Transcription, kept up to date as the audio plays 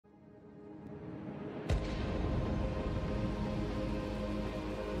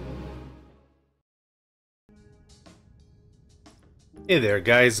Hey there,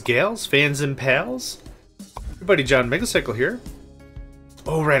 guys, gals, fans, and pals. Your buddy JohnMegacycle here.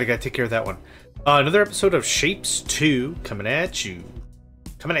 Oh, right, I gotta take care of that one. Another episode of Shapez 2 coming at you.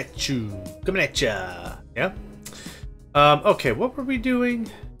 Coming at you. Coming at ya. Yeah? Okay, what were we doing?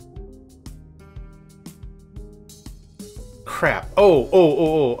 Crap. Yeah,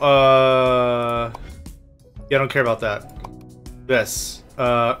 I don't care about that. This.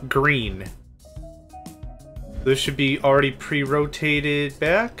 Green. This should be already pre-rotated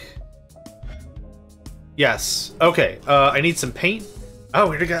back. Yes. Okay. I need some paint.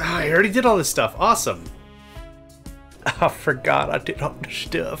 Oh, I already did all this stuff. Awesome. I forgot I did all the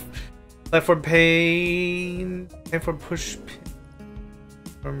stuff. Platform paint. Platform push.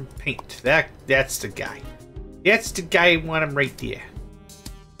 Platform paint. That's the guy. That's the guy. I want him right there.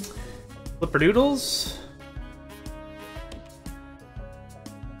 Flipperdoodles.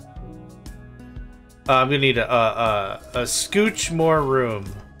 I'm gonna need a scooch more room.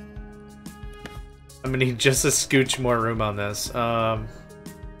 I'm gonna need just a scooch more room on this.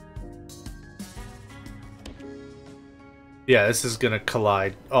 Yeah, this is gonna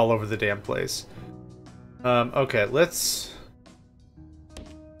collide all over the damn place. Okay, let's...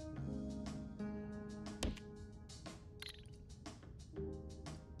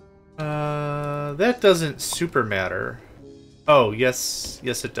 that doesn't super matter. Oh, yes,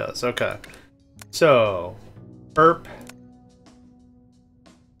 yes it does. Okay. So, burp.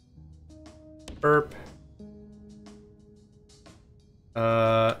 Burp.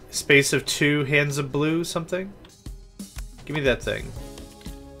 Space of 2, hands of blue, something? Give me that thing.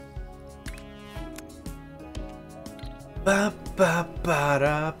 Ba ba ba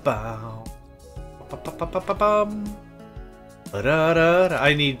da bow. Ba ba ba ba ba bum. Ba da da da.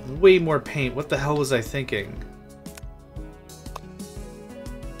 I need way more paint. What the hell was I thinking?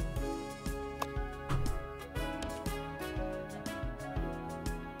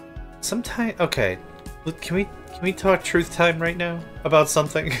 Sometime, okay. Look, can we talk truth time right now about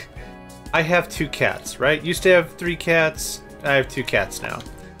something? I have 2 cats, right? Used to have 3 cats. I have 2 cats now.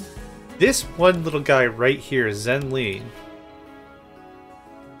 This one little guy right here, Zen Lee.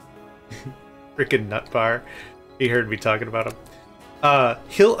 Freaking nut bar. He heard me talking about him.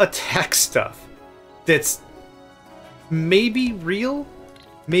 He'll attack stuff that's maybe real,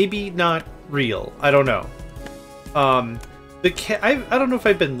 maybe not real. I don't know. The cat, I don't know if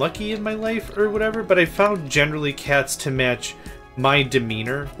I've been lucky in my life or whatever, but I found generally cats to match my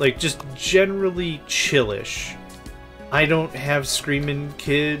demeanor, like just generally chillish. I don't have screaming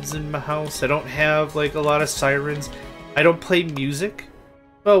kids in my house. I don't have like a lot of sirens. I don't play music.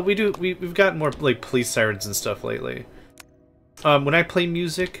 Well, we do. We've got more like police sirens and stuff lately. When I play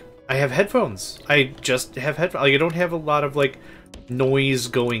music, I have headphones. I just have headphones. Like I don't have a lot of like noise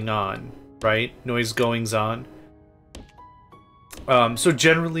going on, right? Noise goings on. So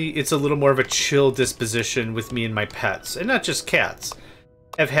generally, it's a little more of a chill disposition with me and my pets, and not just cats.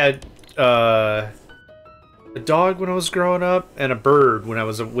 I've had a dog when I was growing up, and a bird when I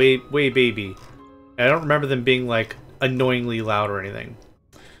was a way baby. And I don't remember them being like annoyingly loud or anything.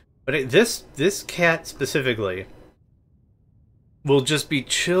 But this cat specifically will just be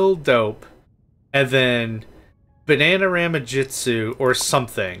chill dope, and then Bananarama Jitsu or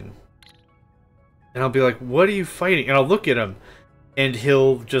something, and I'll be like, "What are you fighting?" And I'll look at him. And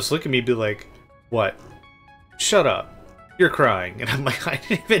he'll just look at me and be like, what? Shut up. You're crying. And I'm like, I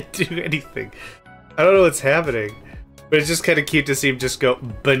didn't even do anything. I don't know what's happening. But it's just kind of cute to see him just go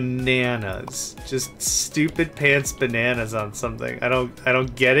bananas. Just stupid pants bananas on something. I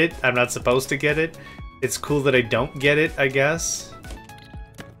don't get it. I'm not supposed to get it. It's cool that I don't get it, I guess.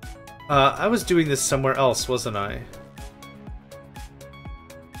 I was doing this somewhere else, wasn't I?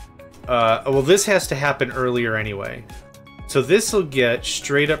 Well, this has to happen earlier anyway. So this will get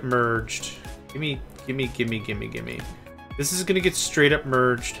straight up merged. Gimme. This is gonna get straight up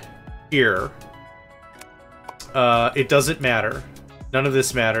merged here. It doesn't matter. None of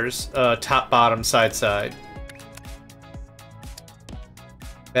this matters. Top, bottom, side, side.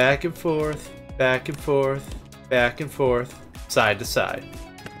 Back and forth, back and forth, back and forth, side to side.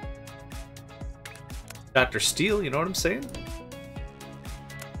 Dr. Steele, you know what I'm saying?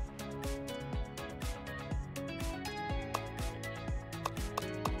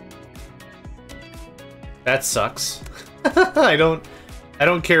 That sucks. I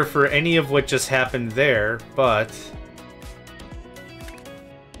don't care for any of what just happened there, but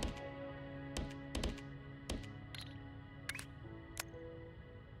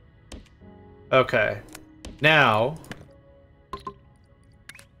okay. Now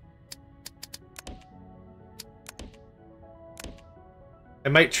I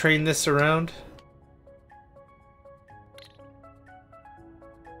might train this around.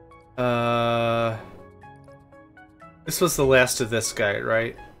 This was the last of this guy,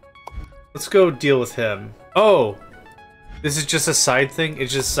 right? Let's go deal with him. Oh! This is just a side thing?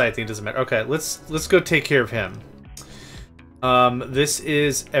 It's just a side thing, doesn't matter. Okay, let's go take care of him. This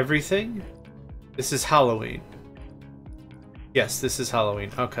is everything. This is Halloween. Yes, this is Halloween.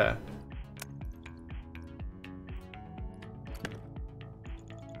 Okay.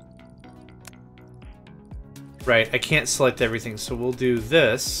 Right, I can't select everything, so we'll do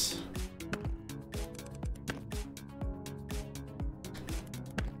this.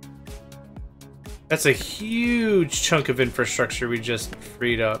 That's a huge chunk of infrastructure we just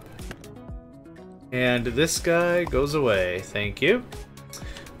freed up. And this guy goes away. Thank you.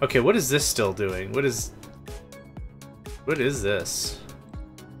 Okay, what is this still doing? What is this?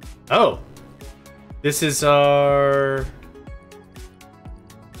 Oh! This is our...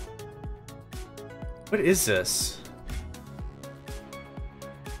 What is this?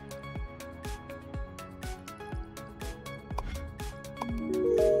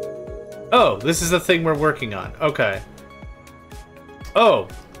 Oh, this is the thing we're working on. Okay. Oh,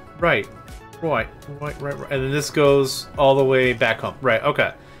 right. Right. And then this goes all the way back home. Right,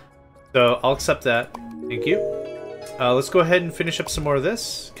 okay. So I'll accept that. Thank you. Let's go ahead and finish up some more of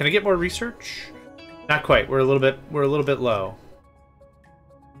this. Can I get more research? Not quite. We're a little bit low.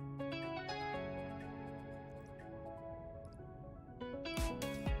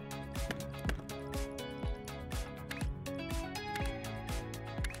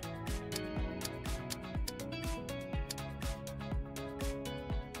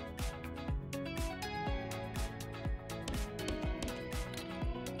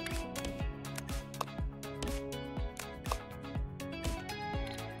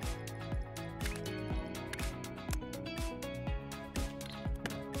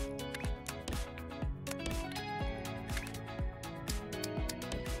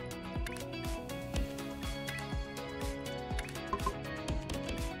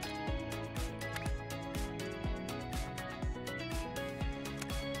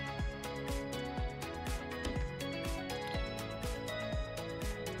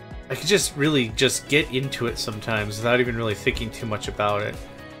 I could just really just get into it sometimes without even really thinking too much about it.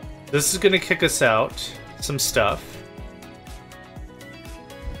 This is gonna kick us out some stuff.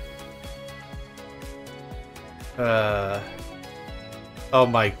 Oh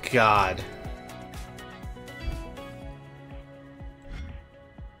my god.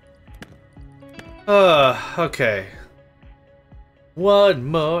 Okay. One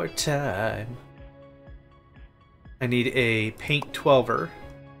more time. I need a paint 12er.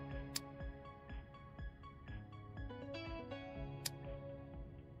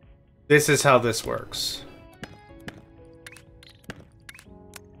 This is how this works.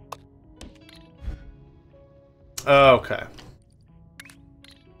 Okay.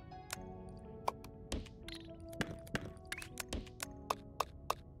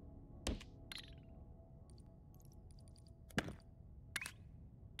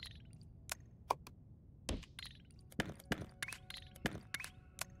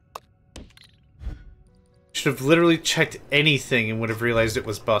 Should have literally checked anything and would have realized it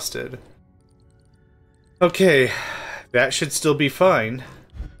was busted. Okay, that should still be fine.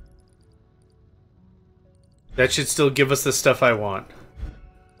 That should still give us the stuff I want.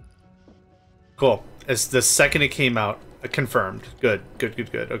 Cool. As the second it came out, confirmed. Good, good,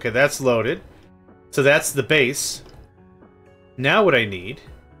 good, good. Okay, that's loaded. So that's the base. Now what I need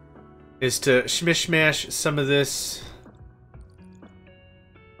is to shmish-mash some of this.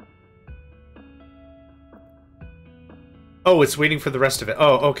 Oh, it's waiting for the rest of it.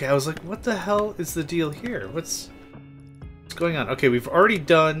 Oh, okay. I was like, what the hell is the deal here? What's going on? Okay, we've already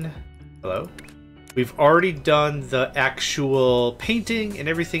done... Hello? We've already done the actual painting and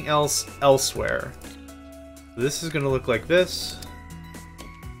everything else elsewhere. This is going to look like this.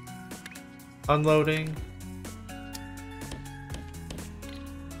 Unloading.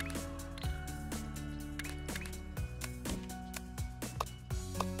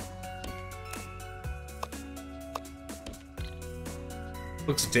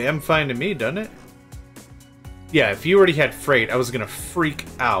 Looks damn fine to me, doesn't it? Yeah, if you already had freight, I was gonna freak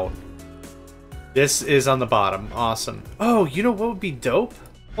out. This is on the bottom. Awesome. Oh, you know what would be dope?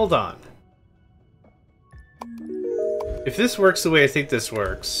 Hold on. If this works the way I think this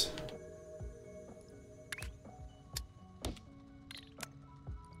works...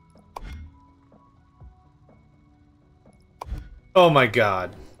 Oh my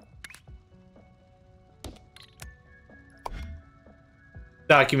god.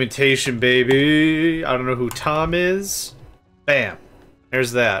 Documentation, baby. I don't know who Tom is. Bam.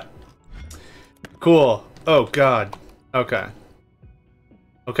 There's that. Cool. Oh, God. Okay.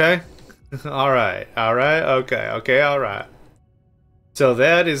 Okay? Alright, alright, okay, okay, alright. So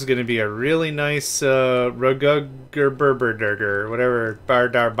that is going to be a really nice ruguggerberberderger, whatever,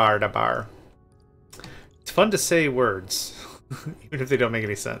 bar. It's fun to say words, even if they don't make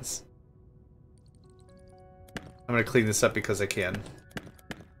any sense. I'm going to clean this up because I can.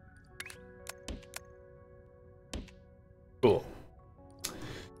 Cool.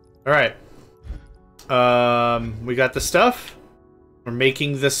 Alright. We got the stuff. We're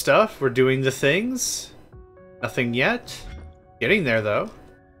making the stuff. We're doing the things. Nothing yet. Getting there, though.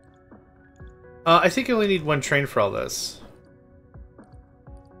 I think I only need one train for all this.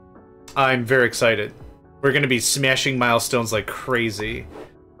 I'm very excited. We're going to be smashing milestones like crazy.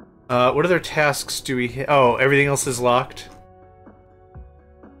 What other tasks do we hit? Oh, everything else is locked.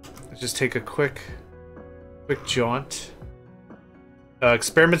 Let's just take a quick jaunt.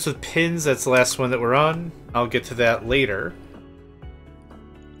 Experiments with pins, that's the last one that we're on. I'll get to that later.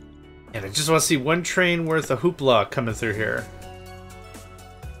 And I just want to see one train worth of hoopla coming through here.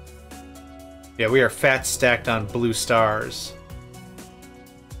 Yeah, we are fat stacked on blue stars.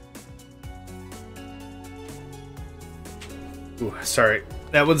 Ooh, sorry.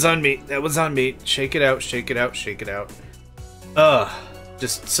 That one's on me. That one's on me. Shake it out, shake it out, shake it out.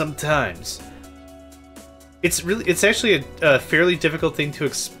 Just sometimes. It's actually a fairly difficult thing to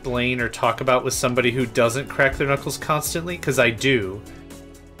explain or talk about with somebody who doesn't crack their knuckles constantly, because I do.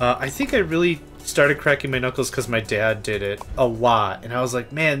 I think I really started cracking my knuckles because my dad did it a lot, and I was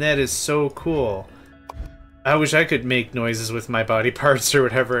like, man, that is so cool. I wish I could make noises with my body parts or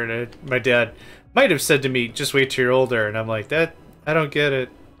whatever, and my dad might have said to me, just wait till you're older, and I'm like, I don't get it.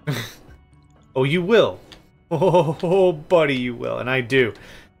 Oh, you will. Oh, buddy, you will, and I do.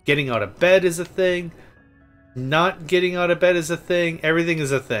 Getting out of bed is a thing. Not getting out of bed is a thing. Everything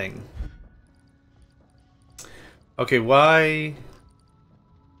is a thing. Okay, why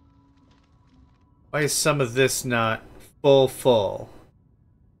is some of this not full?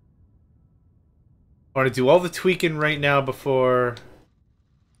 I want to do all the tweaking right now before...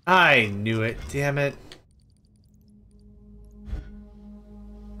 I knew it, damn it.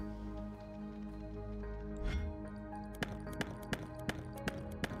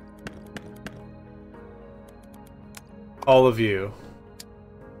 All of you.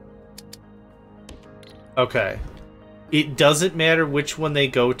 Okay. It doesn't matter which one they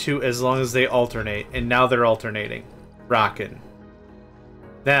go to as long as they alternate. And now they're alternating. Rockin'.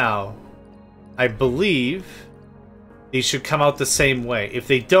 Now, I believe these should come out the same way. If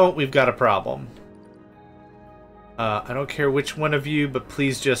they don't, we've got a problem. I don't care which one of you, but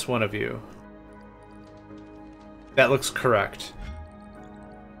please just one of you. That looks correct.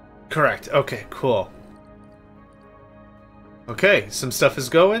 Correct. Okay, cool. Okay, some stuff is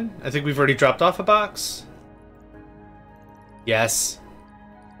going. I think we've already dropped off a box. Yes.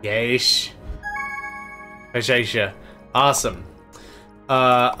 Yeesh. Awesome.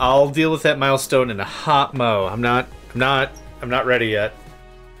 I'll deal with that milestone in a hot mo. I'm not ready yet.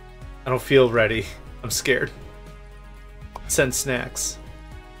 I don't feel ready. I'm scared. Send snacks.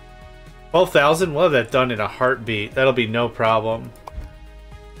 12,000? We'll have that done in a heartbeat. That'll be no problem.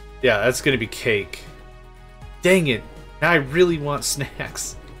 Yeah, that's gonna be cake. Dang it. Now I really want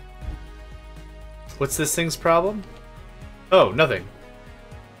snacks. What's this thing's problem? Oh, nothing.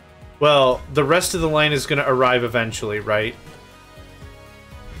 Well, the rest of the line is going to arrive eventually, right?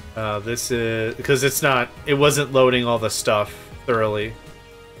 This is... because it's not... it wasn't loading all the stuff thoroughly.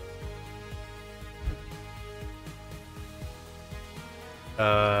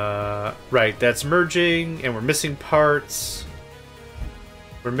 Right, that's merging, and we're missing parts.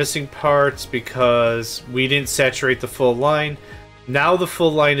 We're missing parts because we didn't saturate the full line. Now the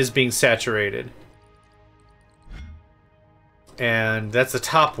full line is being saturated. And that's the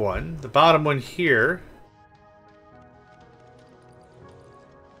top one. The bottom one here...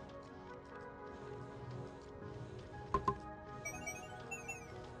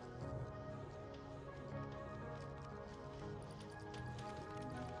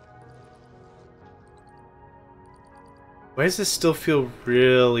 Why does this still feel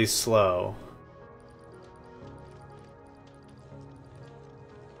really slow?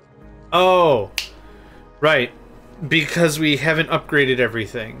 Oh! Right. Because we haven't upgraded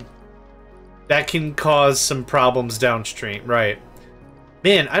everything. That can cause some problems downstream, right.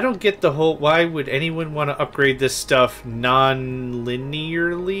 Man, I don't get the whole... why would anyone want to upgrade this stuff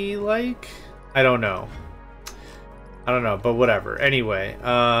non-linearly, like? I don't know. I don't know, but whatever. Anyway,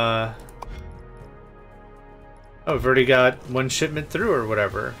 oh, we've already got one shipment through or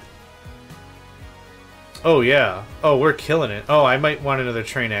whatever. Oh, yeah. Oh, we're killing it. Oh, I might want another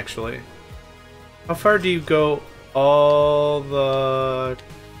train, actually. How far do you go all the...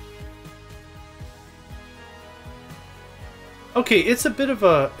 Okay, it's a bit of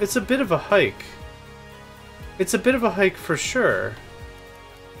a hike. It's a bit of a hike for sure.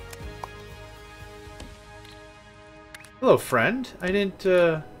 Hello, friend. I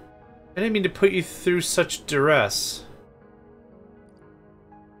didn't mean to put you through such duress.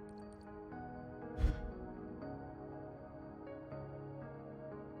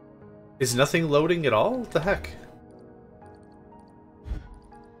 Is nothing loading at all? What the heck?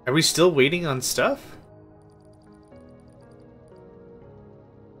 Are we still waiting on stuff?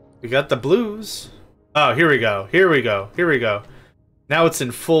 We got the blues. Oh, here we go. Here we go. Here we go. Now it's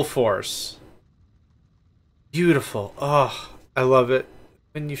in full force. Beautiful. Oh, I love it.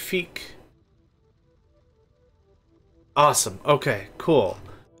 Magnifique. Awesome. Okay, cool.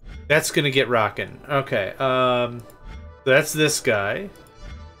 That's gonna get rocking. Okay, that's this guy.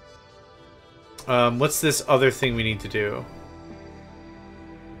 What's this other thing we need to do?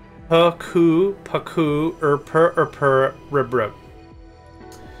 Paku, ribrib.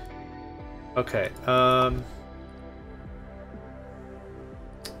 Okay,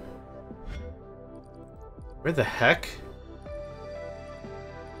 where the heck?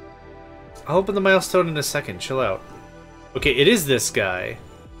 I'll open the milestone in a second, chill out. Okay, it is this guy.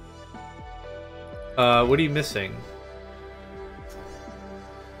 What are you missing?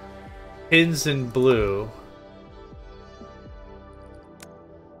 Pins in blue.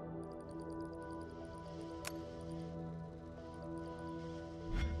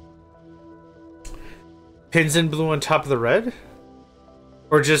 Pins in blue on top of the red?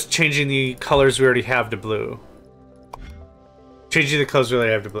 Or just changing the colors we already have to blue? Changing the colors we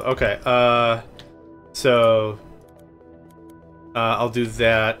already have to blue. Okay, so... I'll do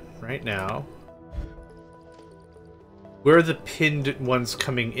that right now. Where are the pinned ones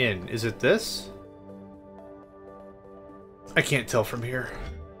coming in? Is it this? I can't tell from here.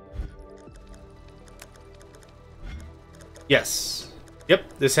 Yes.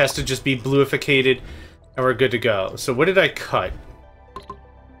 Yep, this has to just be bluificated and we're good to go. So what did I cut?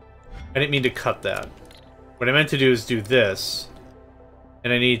 I didn't mean to cut that. What I meant to do is do this.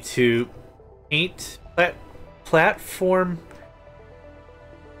 And I need to paint platform.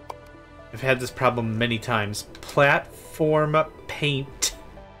 I've had this problem many times. Platform paint.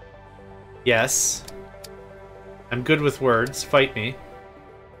 Yes. I'm good with words. Fight me.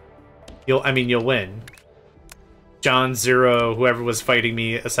 You'll win. John Zero, whoever was fighting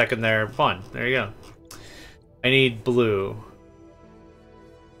me a second there, won. There you go. I need blue.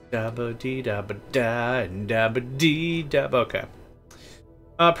 Dabba dee dabba da and dabba dee dabba. Okay.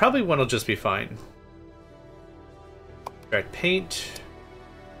 Probably one will just be fine. Alright, paint.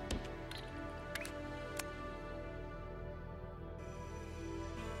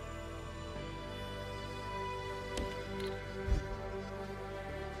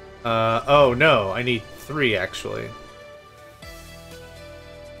 Oh no, I need 3 actually.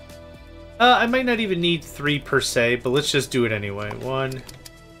 I might not even need 3 per se, but let's just do it anyway. 1.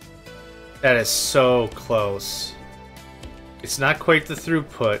 That is so close. It's not quite the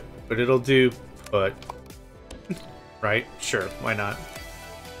throughput, but it'll do put. Right? Sure, why not?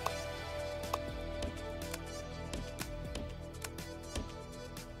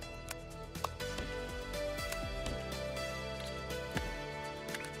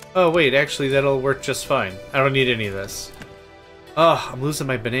 Oh wait, actually that'll work just fine. I don't need any of this. Oh, I'm losing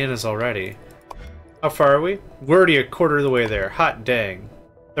my bananas already. How far are we? We're already a quarter of the way there. Hot dang.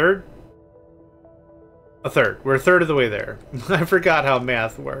 Third? A third. We're a third of the way there. I forgot how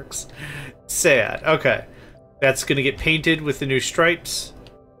math works. Sad. Okay. That's gonna get painted with the new stripes.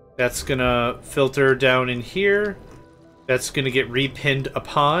 That's gonna filter down in here. That's gonna get repinned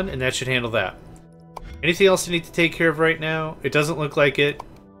upon, and that should handle that. Anything else I need to take care of right now? It doesn't look like it.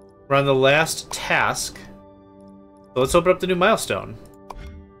 We're on the last task. So let's open up the new milestone.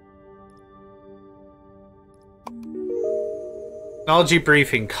 Technology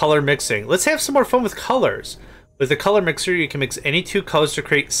briefing, color mixing. Let's have some more fun with colors. With the color mixer, you can mix any 2 colors to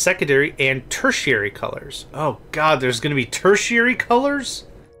create secondary and tertiary colors. Oh god, there's going to be tertiary colors?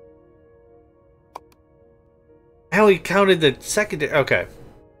 I only counted the secondary. Okay.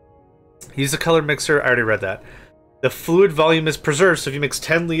 Use the color mixer. I already read that. The fluid volume is preserved, so if you mix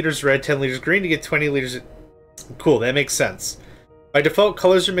 10 liters red, 10 liters green, you get 20 liters... Cool, that makes sense. By default,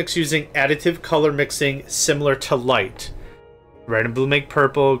 colors are mixed using additive color mixing similar to light. Red and blue make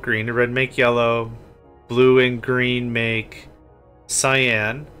purple, green and red make yellow, blue and green make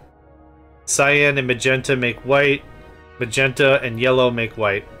cyan, cyan and magenta make white, magenta and yellow make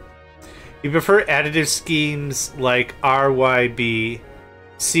white. If you prefer additive schemes like RYB,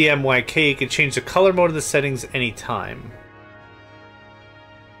 CMYK, you can change the color mode of the settings anytime.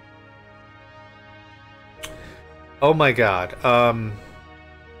 Oh my god.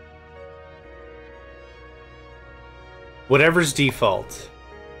 Whatever's default.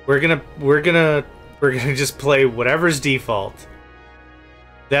 We're gonna just play whatever's default.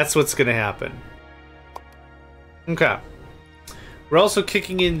 That's what's gonna happen. Okay. We're also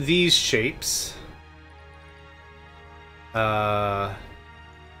kicking in these shapes. Here's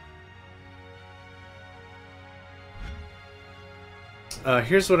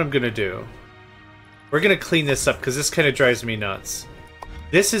what I'm gonna do. We're gonna clean this up because this kind of drives me nuts.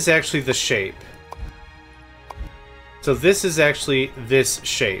 This is actually the shape. So this is actually this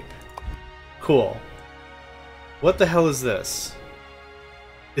shape. Cool. What the hell is this?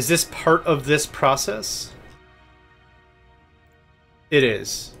 Is this part of this process? It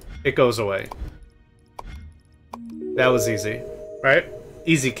is. It goes away. That was easy. Right?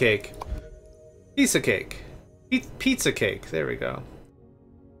 Easy cake. Piece of cake. Pizza cake. There we go.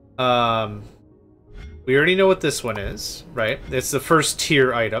 We already know what this one is, right? It's the first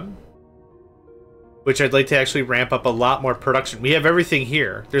tier item. Which I'd like to actually ramp up a lot more production. We have everything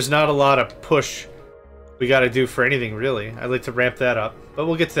here. There's not a lot of push we gotta do for anything, really. I'd like to ramp that up, but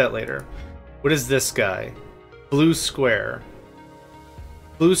we'll get to that later. What is this guy? Blue square.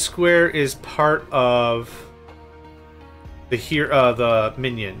 Blue square is part of the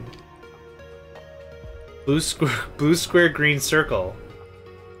minion. Blue square, green circle.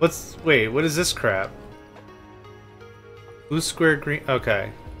 Wait, what is this crap? Blue square, green,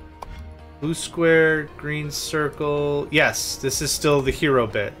 okay. Blue square, green circle. Yes, this is still the hero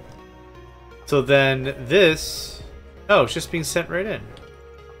bit. So then this... Oh, it's just being sent right in.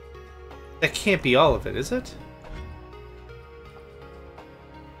 That can't be all of it, is it?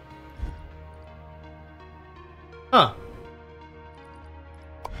 Huh.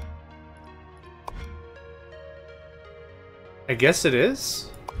 I guess it is.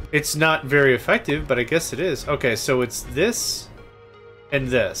 It's not very effective, but I guess it is. Okay, so it's this and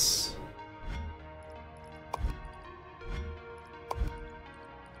this.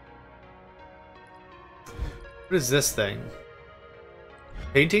 What is this thing?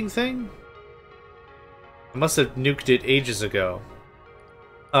 Painting thing? I must have nuked it ages ago.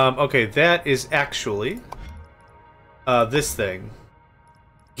 Okay, that is actually this thing.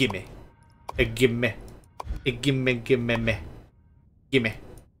 Gimme. Gimme. Gimme, gimme, me. Gimme.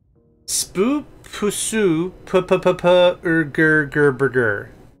 Spoo pusu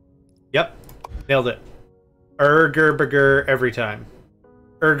burger. Yep. Nailed it. Burger every time.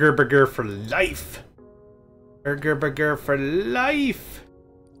 Burger for life. Burger for life.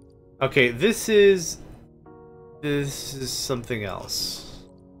 Okay, this is something else.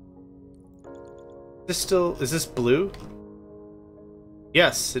 Is this blue?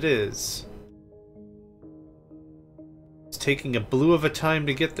 Yes, it is. It's taking a blue of a time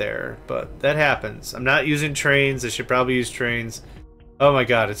to get there, but that happens. I'm not using trains. I should probably use trains. Oh my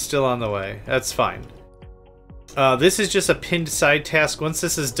god, it's still on the way. That's fine. This is just a pinned side task. Once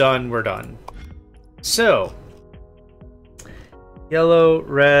this is done, we're done. So, yellow,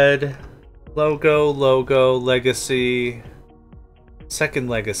 red, logo, legacy, second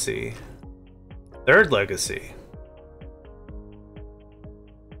legacy, third legacy.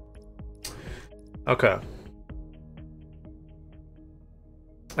 Okay.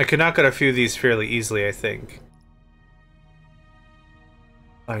 I can knock out a few of these fairly easily, I think.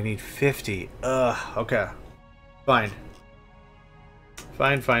 I need 50. Ugh, okay. Fine.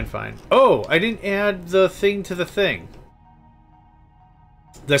 Fine. Oh, I didn't add the thing to the thing.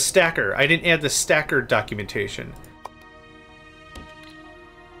 The stacker. I didn't add the stacker documentation.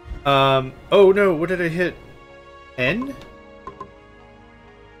 Oh no, what did I hit? N?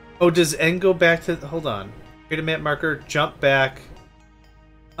 Oh, does N go back to... Hold on. Create a map marker, jump back.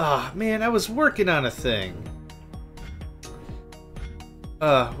 Ah, man, I was working on a thing.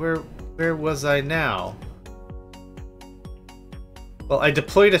 Where was I now? Well, I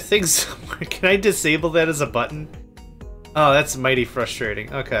deployed a thing somewhere. Can I disable that as a button? Oh, that's mighty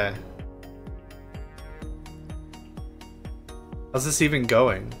frustrating. Okay. How's this even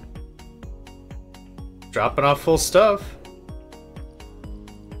going? Dropping off full stuff.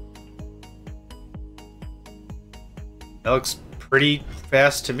 That looks pretty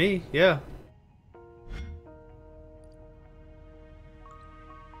fast to me, yeah.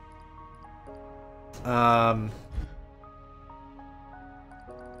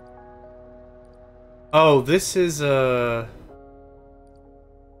 Oh, this is I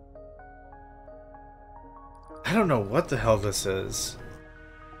don't know what the hell this is.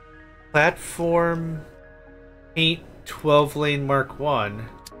 Platform Paint 12 lane Mark 1.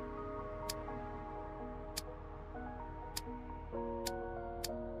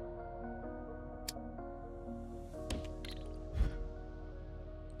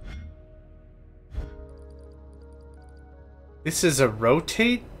 This is a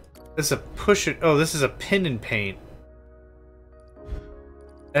rotate? This is a push it. Oh, this is a pin and paint.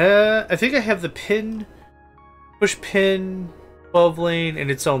 I think I have the pin, push pin, 12 lane,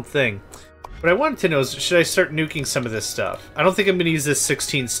 and its own thing. What I wanted to know is, should I start nuking some of this stuff? I don't think I'm going to use this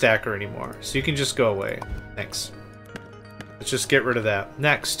 16 stacker anymore, so you can just go away. Thanks. Let's just get rid of that.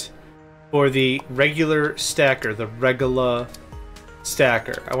 Next, for the regular stacker, the regular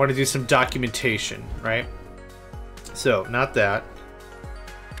stacker, I want to do some documentation, right? So, not that.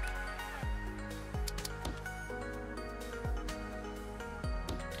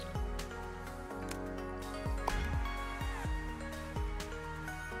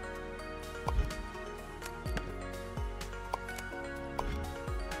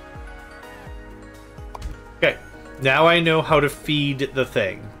 Okay, now I know how to feed the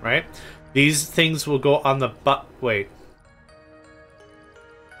thing, right? These things will go on the wait.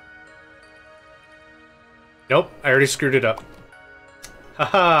 Nope, I already screwed it up.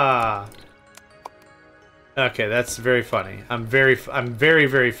 Haha. Okay, that's very funny. I'm very,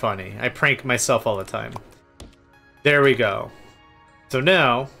 very funny. I prank myself all the time. There we go. So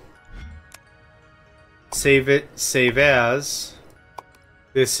now, save it, save as.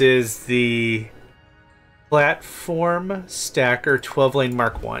 This is the platform stacker 12 lane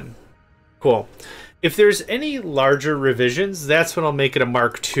Mark 1. Cool. If there's any larger revisions, that's when I'll make it a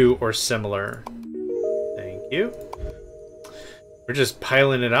Mark 2 or similar. Thank you. We're just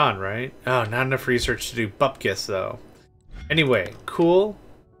piling it on, right? Oh, not enough research to do Bupkis, though. Anyway, cool.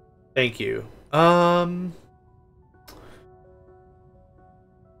 Thank you. Oh,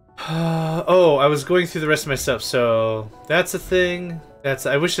 I was going through the rest of my stuff, so that's a thing.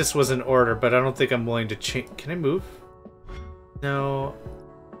 I wish this was in order, but I don't think I'm willing to change. Can I move? No.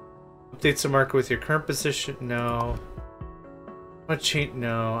 Updates a marker with your current position? No. I want to change.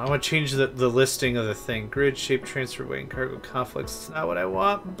 No. I want to change the listing of the thing. Grid, shape, transfer, weight, and cargo conflicts. It's not what I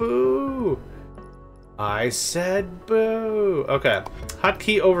want. Boo! I said boo! Okay.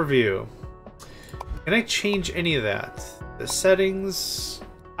 Hotkey overview. Can I change any of that? The settings.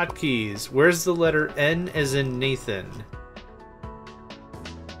 Hotkeys. Where's the letter N as in Nathan?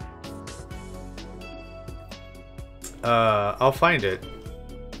 I'll find it.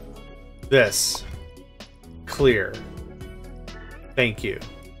 This. Clear. Thank you.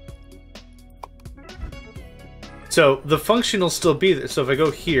 So the function will still be there. So if I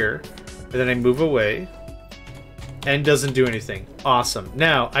go here, and then I move away, and doesn't do anything. Awesome.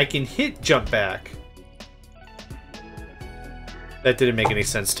 Now I can hit jump back. That didn't make any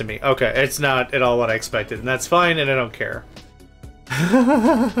sense to me. Okay, it's not at all what I expected, and that's fine, and I don't care.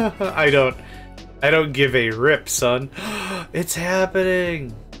 I don't give a rip, son. It's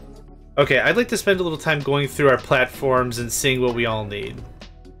happening. Okay, I'd like to spend a little time going through our platforms and seeing what we all need.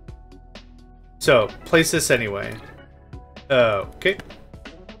 So, place this anyway. Okay.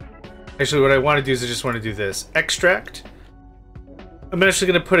 Actually, what I want to do is I just want to do this. Extract. I'm actually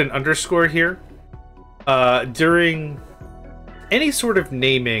going to put an underscore here. During any sort of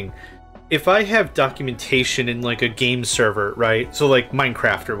naming, if I have documentation in like a game server, right? So like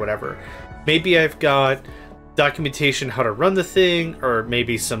Minecraft or whatever. Maybe I've got documentation how to run the thing, or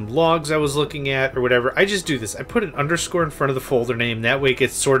maybe some logs I was looking at, or whatever. I just do this. I put an underscore in front of the folder name. That way it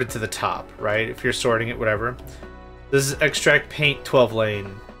gets sorted to the top, right? If you're sorting it, whatever. This is extract paint 12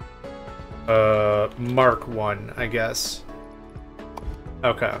 lane. Mark 1, I guess.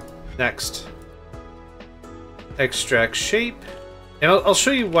 Okay. Next. Extract shape. And I'll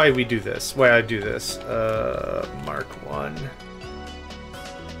show you why we do this. Why I do this. Mark 1.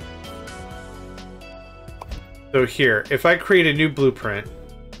 So here, if I create a new blueprint,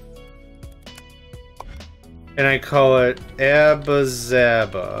 and I call it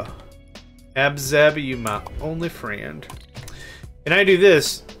Abazaba. Abzaba, you my only friend. And I do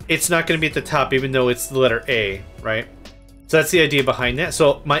this, it's not going to be at the top, even though it's the letter A, right? So that's the idea behind that.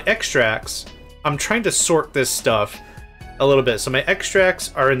 So my extracts, I'm trying to sort this stuff a little bit. So my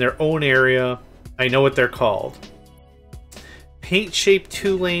extracts are in their own area. I know what they're called. Paint shape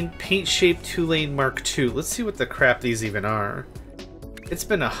 2 lane, paint shape 2 lane Mark 2. Let's see what the crap these even are. It's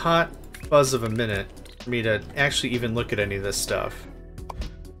been a hot buzz of a minute for me to actually even look at any of this stuff.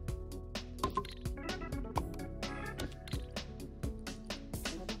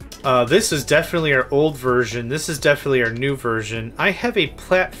 This is definitely our old version. This is definitely our new version. I have a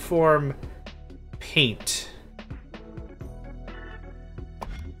platform paint.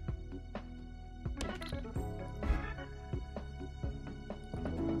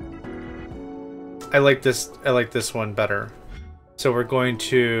 I like this one better. So we're going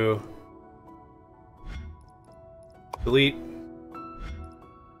to delete.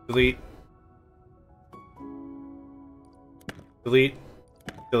 Delete.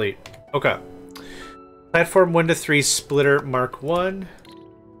 Delete. Okay. Platform 1 to 3 splitter Mark 1.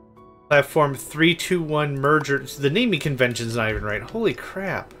 Platform 321 merger. So the naming convention's not even right. Holy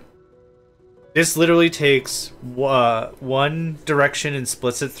crap. This literally takes one direction and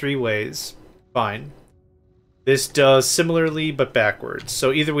splits it 3 ways. Fine. This does similarly, but backwards.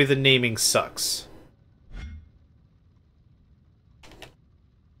 So either way, the naming sucks.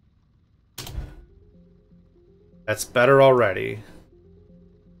 That's better already.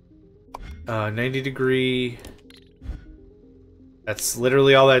 90 degree. That's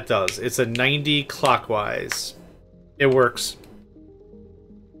literally all that does. It's a 90 clockwise. It works.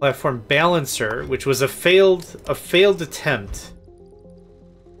 Platform balancer, which was a failed attempt.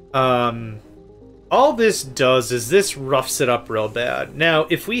 All this does is this roughs it up real bad. Now,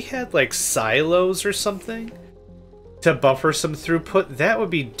 if we had like silos or something to buffer some throughput, that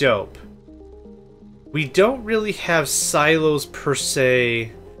would be dope. We don't really have silos per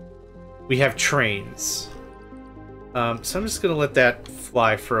se. We have trains. So I'm just gonna let that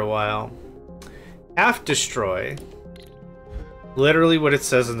fly for a while. Half destroy. Literally what it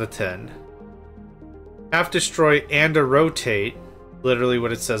says in the tin. Half destroy and a rotate. Literally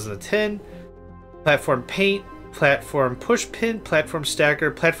what it says in the tin. Platform paint. Platform push pin. Platform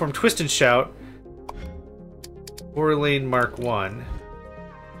stacker. Platform twist and shout. 4-lane Mark 1.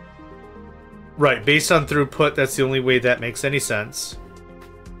 Right, based on throughput, that's the only way that makes any sense.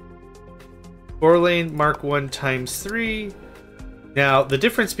 4-lane Mark 1 times 3. Now, the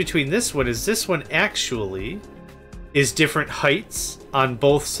difference between this one is this one actually is different heights on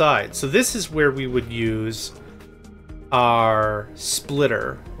both sides. So this is where we would use our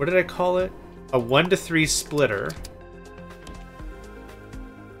splitter. What did I call it? A 1 to 3 splitter.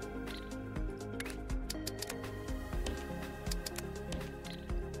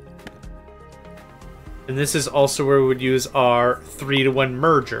 And this is also where we would use our 3 to 1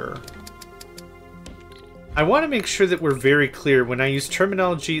 merger. I want to make sure that we're very clear when I use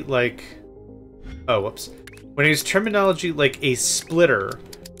terminology like... Oh, whoops. When I use terminology like a splitter,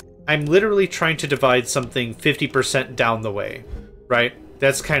 I'm literally trying to divide something 50% down the way, right?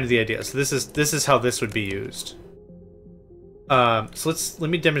 That's kind of the idea. So this is how this would be used. So let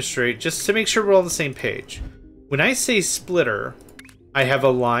me demonstrate just to make sure we're all on the same page. When I say splitter, I have a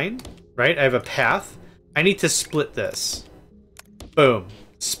line, right? I have a path. I need to split this. Boom.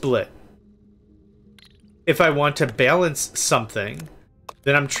 Split. If I want to balance something,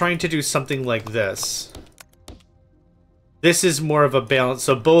 then I'm trying to do something like this. This is more of a balance,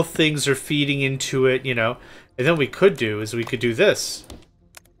 so both things are feeding into it, you know. And then what we could do is we could do this.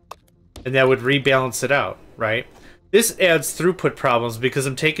 And that would rebalance it out, right? This adds throughput problems because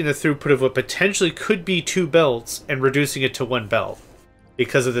I'm taking the throughput of what potentially could be 2 belts and reducing it to 1 belt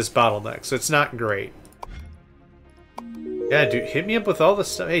because of this bottleneck. So it's not great. Yeah, dude, hit me up with all the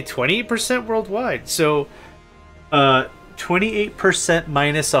stuff. Hey, 28% worldwide. So, 28%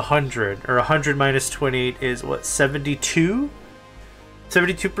 minus 100, or 100 minus 28 is what, 72?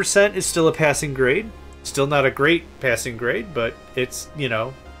 72% is still a passing grade. Still not a great passing grade, but it's, you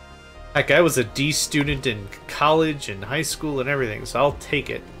know, heck, I was a D student in college and high school and everything, so I'll take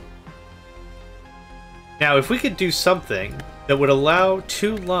it. Now, if we could do something that would allow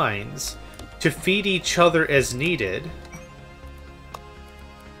 2 lines to feed each other as needed...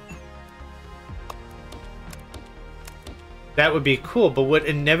 That would be cool, but what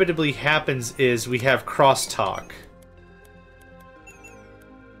inevitably happens is we have crosstalk.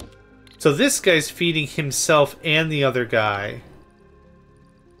 So this guy's feeding himself and the other guy.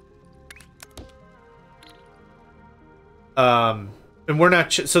 And we're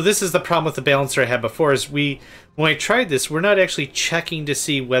not... So this is the problem with the balancer I had before, is when I tried this, we're not actually checking to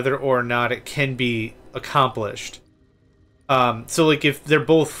see whether or not it can be accomplished. So like if they're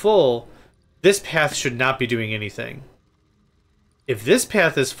both full, this path should not be doing anything. If this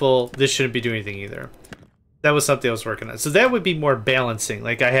path is full, this shouldn't be doing anything either. That was something I was working on. So that would be more balancing.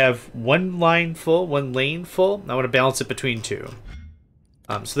 Like I have 1 line full, 1 lane full. I want to balance it between 2.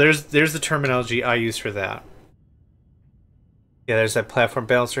 So there's the terminology I use for that. Yeah, there's that platform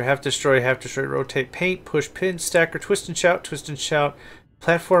balancer. Half destroy, rotate, paint, push, pin, stacker, twist and shout,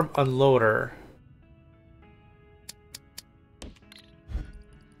 platform unloader.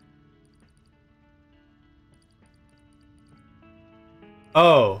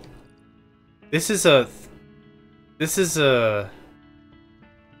 Oh, this is a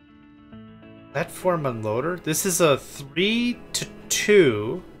platform unloader. This is a 3 to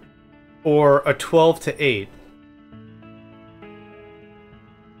 2 or a 12 to 8.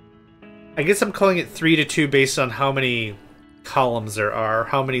 I guess I'm calling it 3 to 2 based on how many columns there are,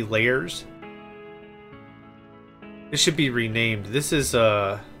 how many layers. This should be renamed. This is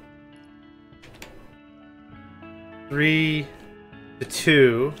 3 to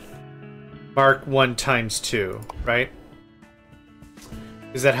 2 Mark 1 times 2, right?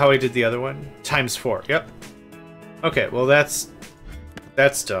 Is that how I did the other one? Times 4. Yep. Okay, well that's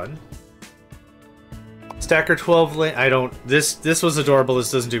done. Stacker 12 lane. I don't. This was adorable. This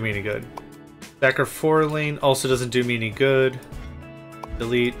doesn't do me any good. Stacker 4 lane also doesn't do me any good.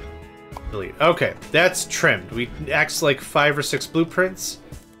 Delete. Delete. Okay, that's trimmed. We axed like 5 or 6 blueprints.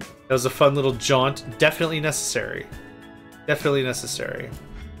 That was a fun little jaunt. Definitely necessary. Definitely necessary.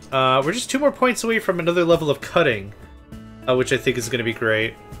 We're just 2 more points away from another level of cutting, which I think is going to be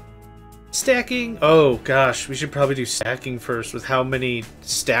great. Stacking. Oh gosh, we should probably do stacking first with how many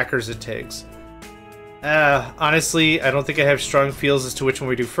stackers it takes. Honestly, I don't think I have strong feels as to which one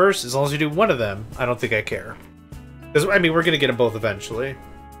we do first. As long as we do one of them, I don't think I care. Because, I mean, we're going to get them both eventually.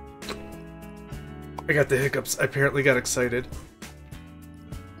 I got the hiccups. I apparently got excited.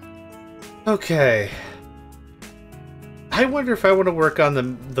 Okay. I wonder if I want to work on the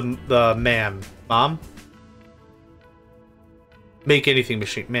mom? Make anything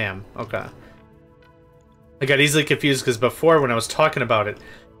machine. Ma'am. Okay. I got easily confused because before when I was talking about it,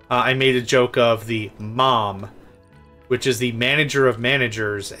 I made a joke of the mom, which is the manager of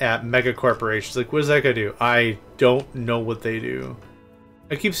managers at mega corporations. Like, what does that guy do? I don't know what they do.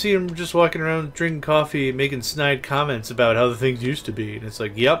 I keep seeing them just walking around drinking coffee, making snide comments about how the things used to be. And it's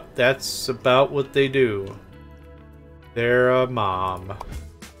like, yep, that's about what they do. They're a mom.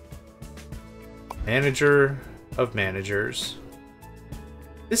 Manager of managers.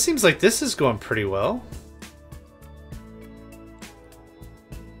 This seems like this is going pretty well.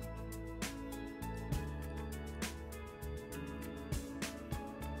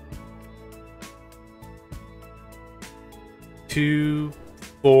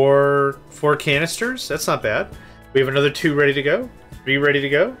 Four canisters. That's not bad. We have another 2 ready to go. 3 ready to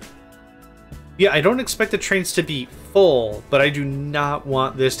go. Yeah, I don't expect the trains to be full, but I do not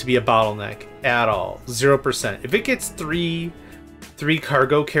want this to be a bottleneck at all. 0%. If it gets three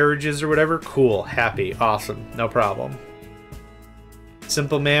cargo carriages or whatever, cool, happy, awesome, no problem.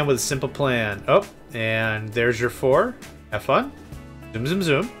 Simple man with a simple plan. Oh, and there's your 4. Have fun. Zoom, zoom,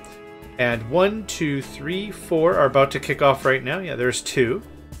 zoom. And 1, 2, 3, 4 are about to kick off right now. Yeah, there's 2.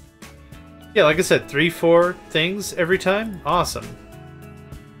 Yeah, like I said, 3, 4 things every time. Awesome.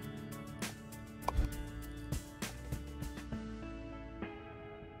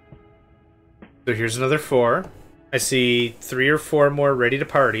 So here's another 4. I see 3 or 4 more ready to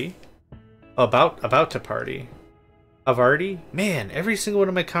party. About to party. Avarti? Man, every single one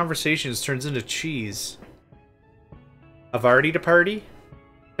of my conversations turns into cheese. Avarti to party?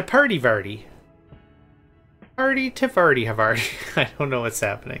 To party Varty. Party to Varty Havarti. I don't know what's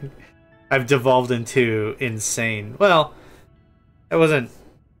happening. I've devolved into insane. Well, I wasn't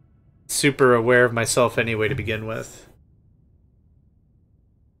super aware of myself anyway to begin with.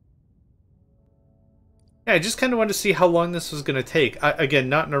 Yeah, I just kind of wanted to see how long this was going to take. Again,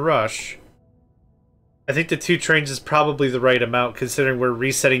 not in a rush. I think the 2 trains is probably the right amount considering we're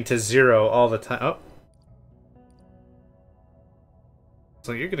resetting to 0 all the time. Oh.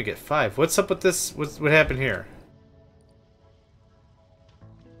 So you're gonna get 5. What's up with this? What happened here?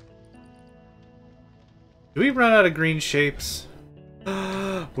 Do we run out of green shapes?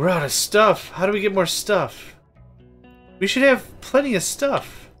 We're out of stuff. How do we get more stuff? We should have plenty of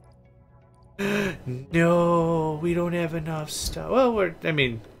stuff. No, we don't have enough stuff. Well, I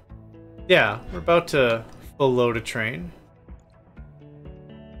mean, yeah, we're about to full load a train.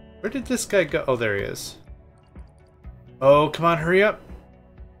 Where did this guy go? Oh, there he is. Oh, come on, hurry up.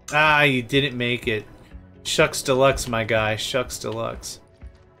 Ah, you didn't make it. Shucks deluxe, my guy. Shucks deluxe.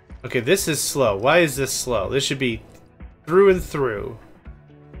 Okay, this is slow. Why is this slow? This should be through and through.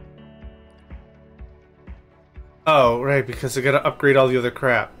 Oh, right, because I gotta upgrade all the other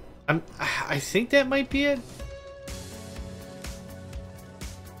crap. I think that might be it.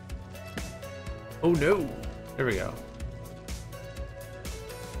 Oh no. There we go.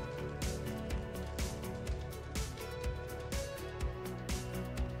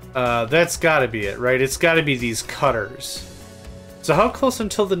 That's gotta be it, right? It's gotta be these cutters. So how close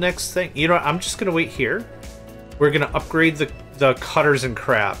until the next thing? You know what? I'm just gonna wait here. We're gonna upgrade the cutters and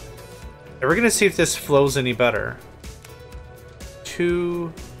crap. And we're gonna see if this flows any better.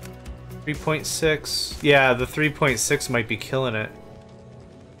 2, 3.6. Yeah, the 3.6 might be killing it.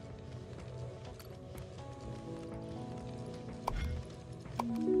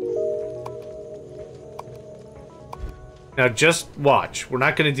 Now just watch. We're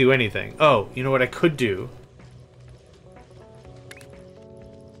not going to do anything. Oh, you know what I could do?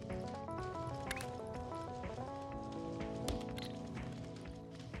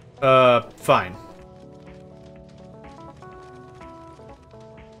 Fine.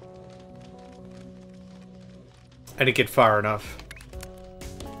 I didn't get far enough.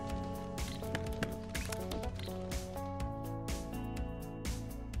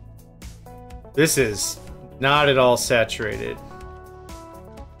 This is not at all saturated.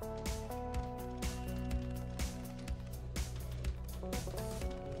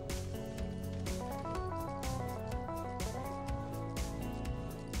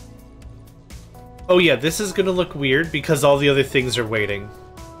 Oh yeah, this is gonna look weird because all the other things are waiting.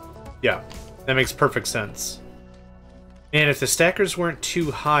 Yeah, that makes perfect sense. And if the stackers weren't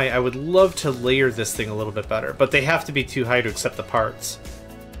too high, I would love to layer this thing a little bit better, but they have to be too high to accept the parts.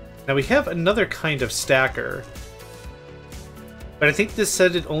 Now we have another kind of stacker, but I think this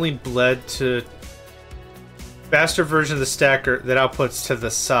said it only bled to faster version of the stacker that outputs to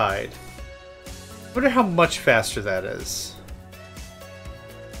the side. I wonder how much faster that is.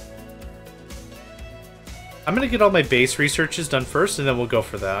 I'm gonna get all my base researches done first, and then we'll go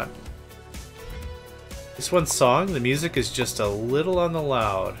for that. This one song, the music is just a little on the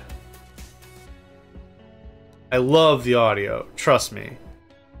loud. I love the audio, trust me.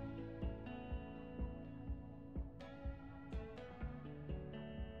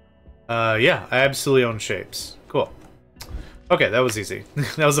 Yeah, I absolutely own Shapez. Cool. Okay, that was easy.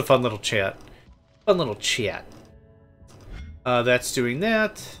 That was a fun little chat. Fun little chat. That's doing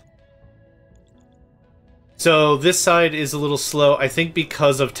that. So this side is a little slow, I think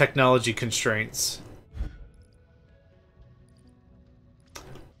because of technology constraints.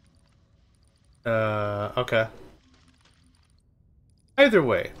 Okay. Either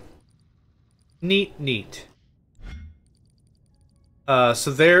way. Neat, neat.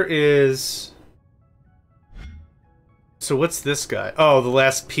 So there is... So what's this guy? Oh, the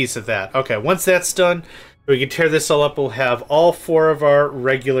last piece of that. Okay, once that's done, we can tear this all up. We'll have all 4 of our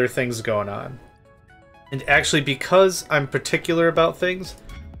regular things going on. And actually, because I'm particular about things,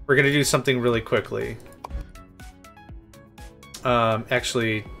 we're going to do something really quickly.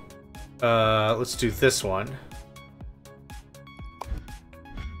 Actually, let's do this one.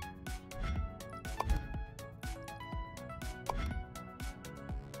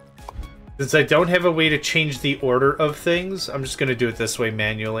 Since I don't have a way to change the order of things, I'm just going to do it this way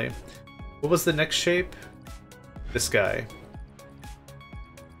manually. What was the next shape? This guy.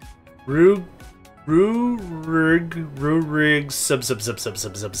 Rurig sub.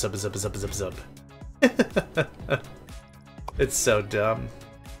 It's so dumb.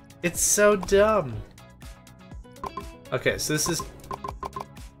 It's so dumb. Okay, so this is...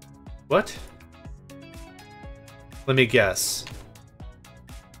 What? Let me guess.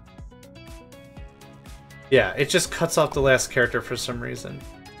 Yeah, it just cuts off the last character for some reason.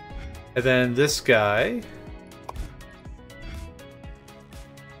 And then this guy...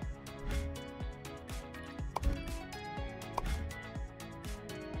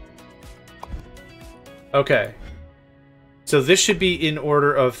 Okay. So this should be in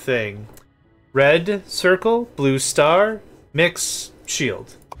order of thing. Red circle, blue star, mix,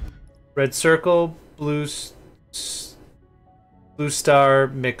 shield. Red circle, blue star,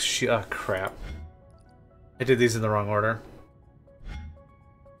 mix, shield. Oh, crap. I did these in the wrong order.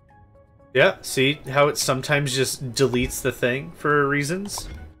 Yeah, see how it sometimes just deletes the thing for reasons?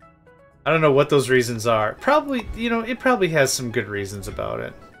 I don't know what those reasons are. Probably, you know, it probably has some good reasons about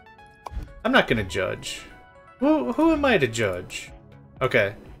it. I'm not gonna judge. Who am I to judge?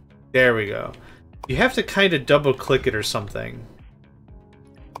 Okay, there we go. You have to kind of double click it or something.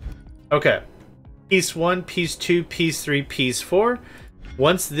 Okay, piece 1, piece 2, piece 3, piece 4.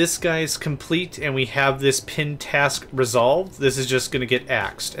 Once this guy is complete and we have this pin task resolved, this is just going to get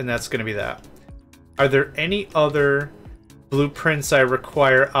axed, and that's going to be that. Are there any other blueprints I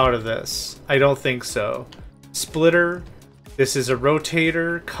require out of this? I don't think so. Splitter. This is a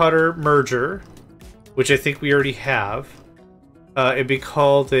rotator, cutter, merger, which I think we already have. It'd be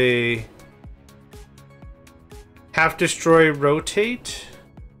called a half destroy, rotate.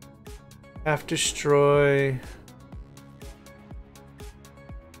 Half destroy...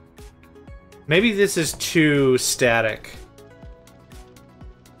 Maybe this is too static.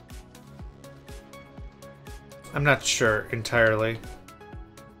 I'm not sure entirely.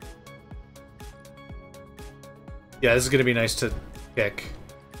 Yeah, this is going to be nice to pick.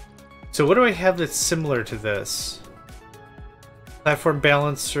 So what do I have that's similar to this? Platform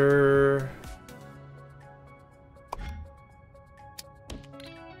balancer...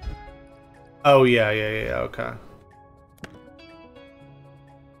 Oh, yeah, okay.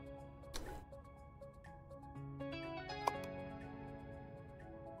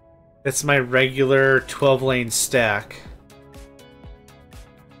 It's my regular 12-lane stack.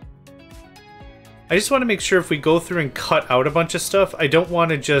 I just want to make sure if we go through and cut out a bunch of stuff, I don't want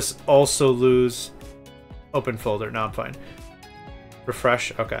to just also lose... Open folder. No, I'm fine.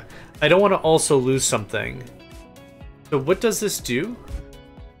 Refresh. Okay. I don't want to also lose something. So what does this do?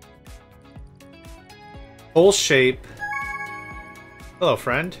 Whole shape. Hello,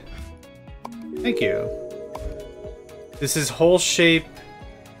 friend. Thank you. This is whole shape.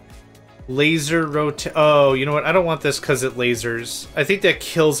 Laser rotate. Oh, you know what? I don't want this because it lasers. I think that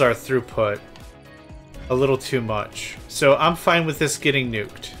kills our throughput a little too much. So I'm fine with this getting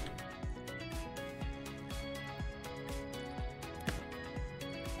nuked.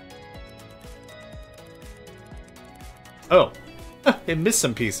 Oh, it missed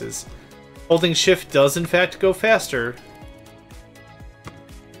some pieces. Holding shift does in fact go faster.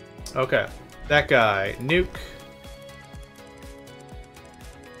 Okay, that guy, nuke.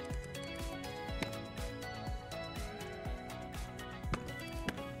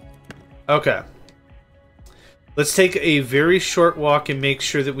 Okay. Let's take a very short walk and make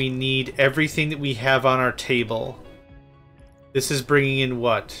sure that we need everything that we have on our table. This is bringing in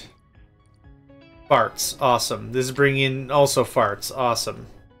what? Farts. Awesome. This is bringing in also farts. Awesome.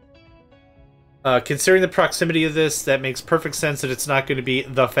 Considering the proximity of this, that makes perfect sense that it's not going to be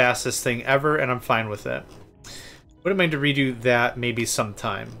the fastest thing ever, and I'm fine with it. Wouldn't mind to redo that maybe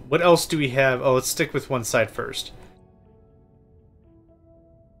sometime. What else do we have? Oh, let's stick with one side first.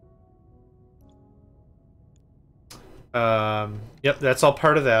 Yep, that's all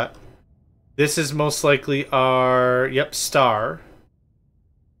part of that. This is most likely our, yep, star.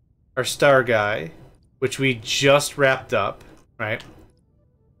 Our star guy, which we just wrapped up, right?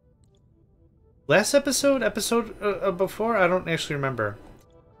 Last episode before? I don't actually remember.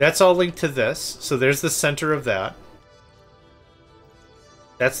 That's all linked to this. So there's the center of that.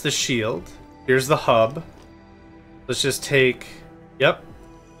 That's the shield. Here's the hub. Let's just take, yep.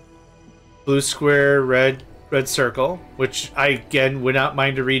 Blue square, red circle, which I, again, would not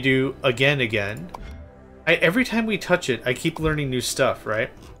mind to redo again. Every time we touch it, I keep learning new stuff, right?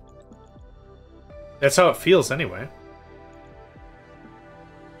 That's how it feels anyway.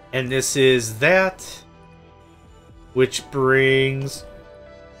 And this is that, which brings...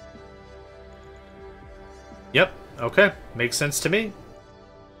 Yep, okay, makes sense to me.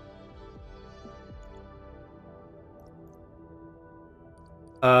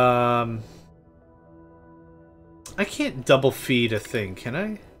 I can't double feed a thing, can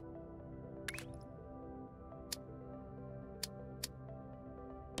I?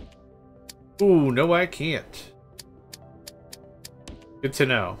 Ooh, no I can't. Good to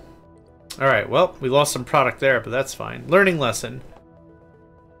know. Alright, well, we lost some product there, but that's fine. Learning lesson.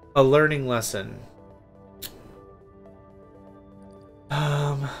 A learning lesson.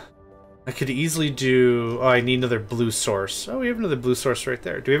 I could easily do... Oh, I need another blue source. Oh, we have another blue source right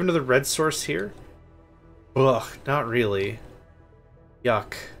there. Do we have another red source here? Ugh, not really.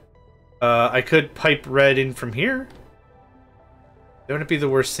 Yuck. I could pipe red in from here. That wouldn't be the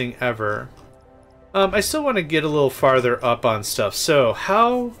worst thing ever. I still want to get a little farther up on stuff. So,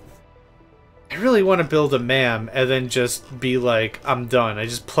 how... I really want to build a MAM and then just be like, I'm done. I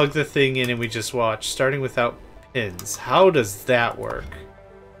just plug the thing in and we just watch. Starting without pins. How does that work?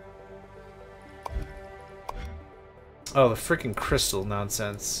 Oh, the freaking crystal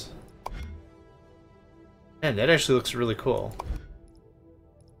nonsense. Man, that actually looks really cool.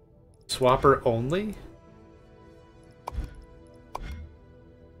 Swapper only?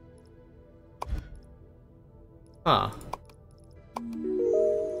 Huh.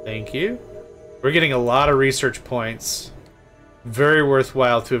 Thank you. We're getting a lot of research points. Very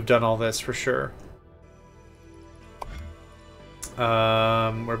worthwhile to have done all this, for sure.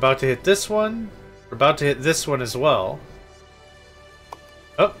 We're about to hit this one. We're about to hit this one as well.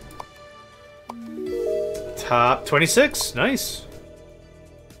 Oh. Top 26. Nice.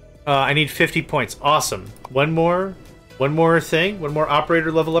 I need 50 points. Awesome. One more thing. One more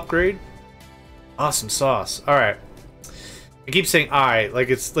operator level upgrade. Awesome sauce. Alright. I keep saying alright, like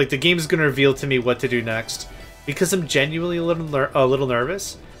it's like the game is gonna reveal to me what to do next. Because I'm genuinely a little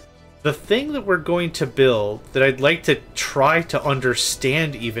nervous. The thing that we're going to build that I'd like to try to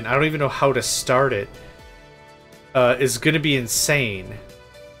understand even, I don't even know how to start it, is gonna be insane.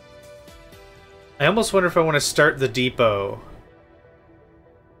 I almost wonder if I want to start the depot.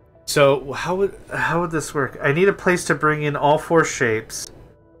 So how would this work? I need a place to bring in all 4 shapes.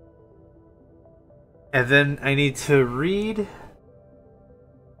 And then I need to read...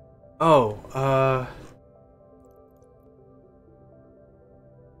 Oh,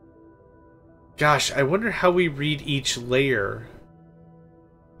 gosh, I wonder how we read each layer.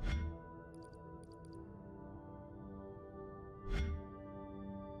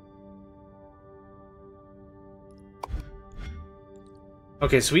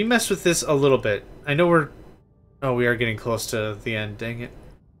 Okay, so we messed with this a little bit. I know we're... Oh, we are getting close to the end, dang it.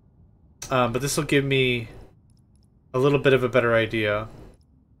 But this will give me a little bit of a better idea.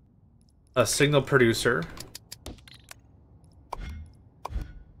 A signal producer.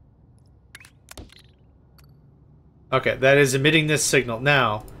 Okay, that is emitting this signal.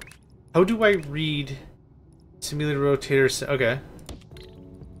 Now, how do I read simulated rotator? Okay.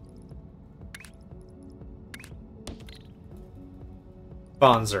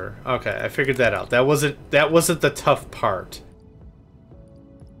 Bonzer. Okay, I figured that out. That wasn't the tough part.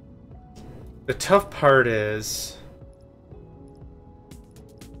 The tough part is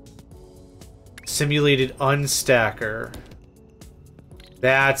simulated unstacker.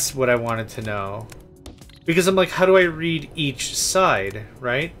 That's what I wanted to know. Because I'm like, how do I read each side,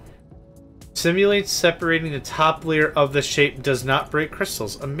 right? Simulate separating the top layer of the shape does not break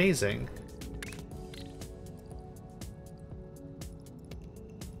crystals. Amazing.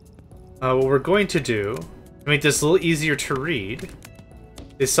 What we're going to do, to make this a little easier to read,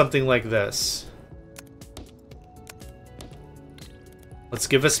 is something like this. Let's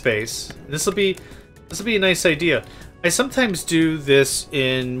give a space. This will be a nice idea. I sometimes do this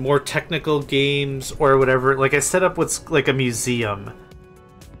in more technical games or whatever. Like I set up what's like a museum.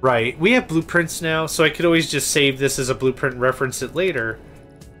 Right. We have blueprints now, so I could always just save this as a blueprint and reference it later.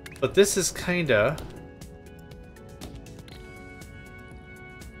 But this is kinda...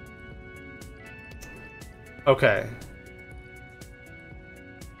 Okay.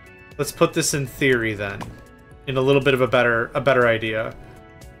 Let's put this in theory then. In a little bit of a better idea.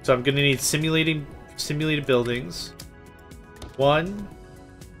 So I'm gonna need simulated buildings. 1,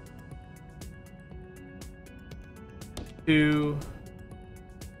 2,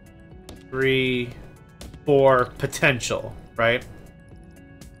 3, 4 potential, right?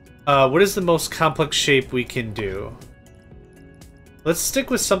 What is the most complex shape we can do? Let's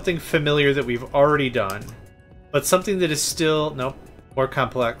stick with something familiar that we've already done, but something that is still, nope, more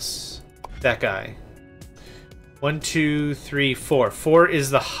complex. That guy. 1, 2, 3, 4. 4 is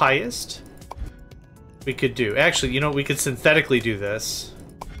the highest we could do. Actually, you know, we could synthetically do this.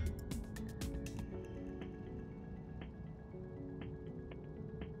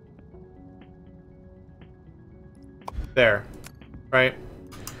 There. Right?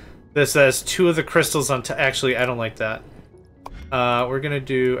 This has 2 of the crystals on top. Actually, I don't like that. We're gonna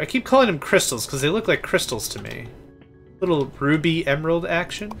do... I keep calling them crystals because they look like crystals to me. Little ruby emerald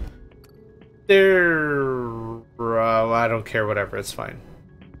action. They're... I don't care, whatever, it's fine.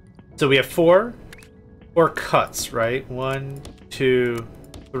 So we have 4 cuts, right? 1, 2,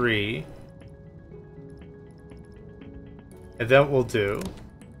 3. And then we'll do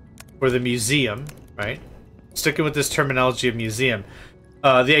for the museum, right? Sticking with this terminology of museum.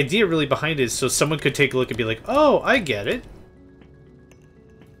 The idea really behind it is so someone could take a look and be like, oh, I get it.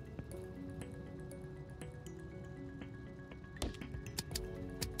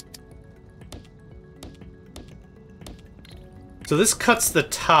 So this cuts the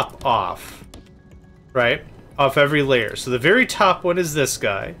top off, right? Off every layer. So the very top one is this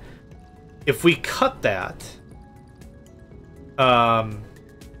guy. If we cut that,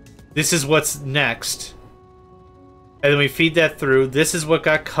 this is what's next. And then we feed that through. This is what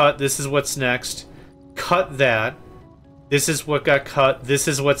got cut. This is what's next. Cut that. This is what got cut. This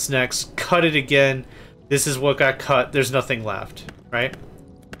is what's next. Cut it again. This is what got cut. There's nothing left, right?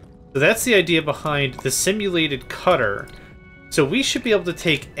 So that's the idea behind the simulated cutter. So we should be able to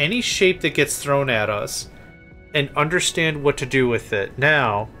take any shape that gets thrown at us and understand what to do with it.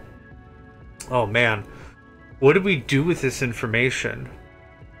 Now, oh man, what do we do with this information?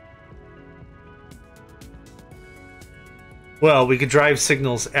 Well, we could drive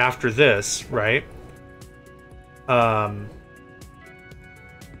signals after this, right?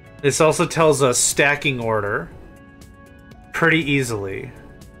 This also tells us stacking order pretty easily.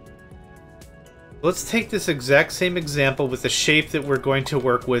 Let's take this exact same example with the shape that we're going to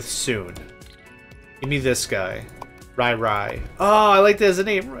work with soon. Give me this guy. Rai. Oh, I like that as a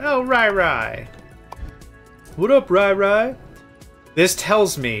name. Oh, Rai. What up, Rai? This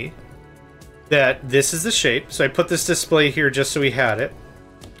tells me that this is the shape. So I put this display here just so we had it.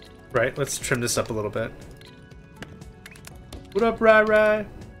 Right, let's trim this up a little bit. What up, Rai?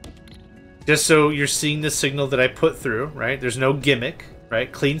 Just so you're seeing the signal that I put through, right? There's no gimmick,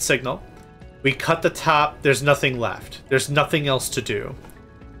 right? Clean signal. We cut the top, there's nothing left. There's nothing else to do.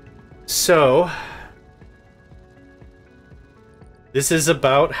 So, this is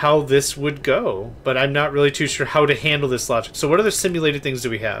about how this would go, but I'm not really too sure how to handle this logic. So what other simulated things do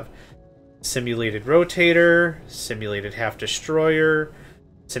we have? Simulated rotator, simulated half destroyer,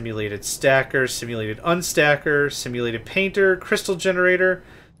 simulated stacker, simulated unstacker, simulated painter, crystal generator,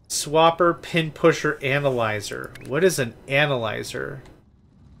 swapper, pin pusher, analyzer. What is an analyzer?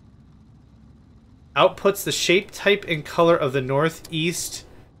 Outputs the shape, type, and color of the northeast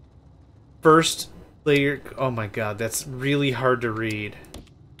first layer. Oh my god, that's really hard to read.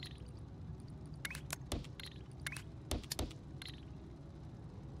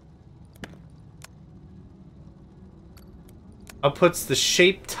 Outputs the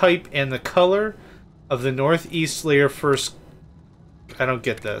shape, type, and the color of the northeast layer first. I don't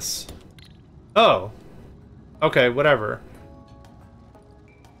get this. Oh. Okay, whatever.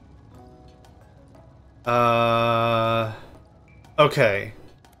 Okay.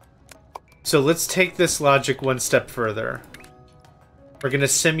 So let's take this logic one step further. We're gonna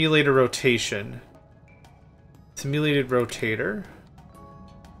simulate a rotation. Simulated rotator.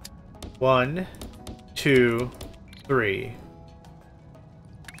 1, 2, 3.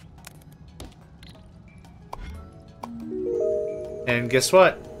 And guess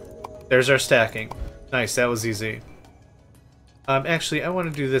what? There's our stacking. Nice, that was easy. Actually, I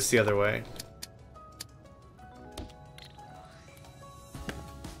want to do this the other way.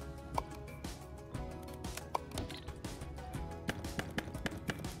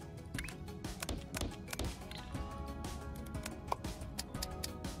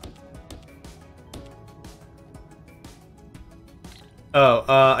 Oh,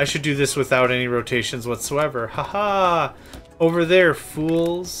 I should do this without any rotations whatsoever. Haha! Over there,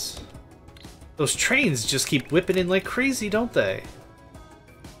 fools. Those trains just keep whipping in like crazy, don't they?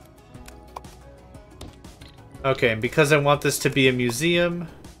 Okay, and because I want this to be a museum,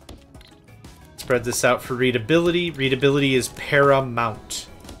 spread this out for readability. Readability is paramount.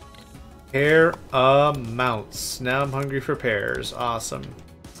 Paramounts. Now I'm hungry for pears. Awesome.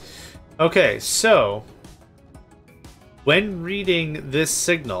 Okay, so when reading this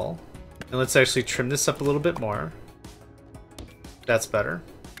signal, and let's actually trim this up a little bit more. That's better.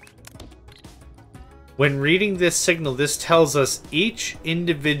 When reading this signal, this tells us each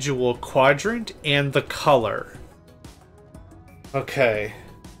individual quadrant and the color. Okay.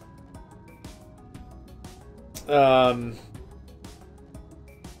 I'm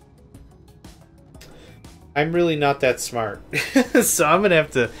really not that smart. So I'm gonna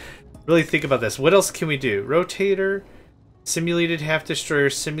have to really think about this. What else can we do? Rotator, simulated half destroyer,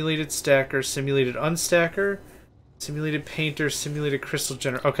 simulated stacker, simulated unstacker, simulated painter, simulated crystal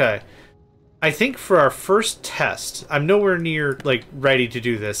generator. Okay. I think for our first test, I'm nowhere near like ready to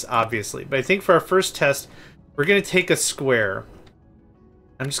do this, obviously, but I think for our first test, we're gonna take a square.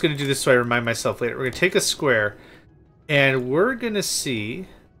 I'm just gonna do this so I remind myself later. We're gonna take a square, and we're gonna see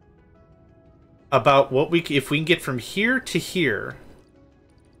about what if we can get from here to here,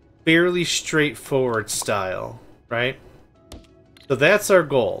 fairly straightforward style, right? So that's our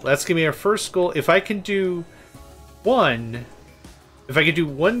goal. That's gonna be our first goal. If I can do one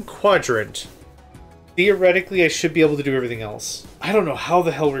quadrant, theoretically I should be able to do everything else. I don't know how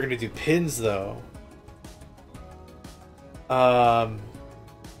the hell we're gonna do pins though.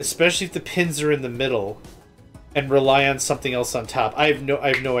 Especially if the pins are in the middle and rely on something else on top. I have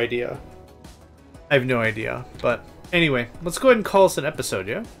no idea. I have no idea. But anyway, let's go ahead and call this an episode,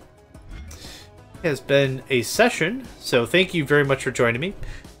 yeah? It has been a session, so thank you very much for joining me.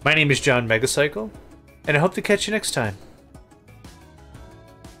 My name is JohnMegacycle, and I hope to catch you next time.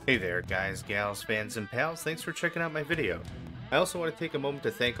 Hey there, guys, gals, fans, and pals. Thanks for checking out my video. I also want to take a moment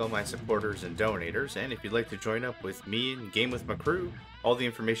to thank all my supporters and donators, and if you'd like to join up with me and game with my crew, all the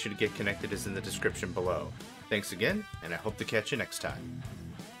information to get connected is in the description below. Thanks again, and I hope to catch you next time.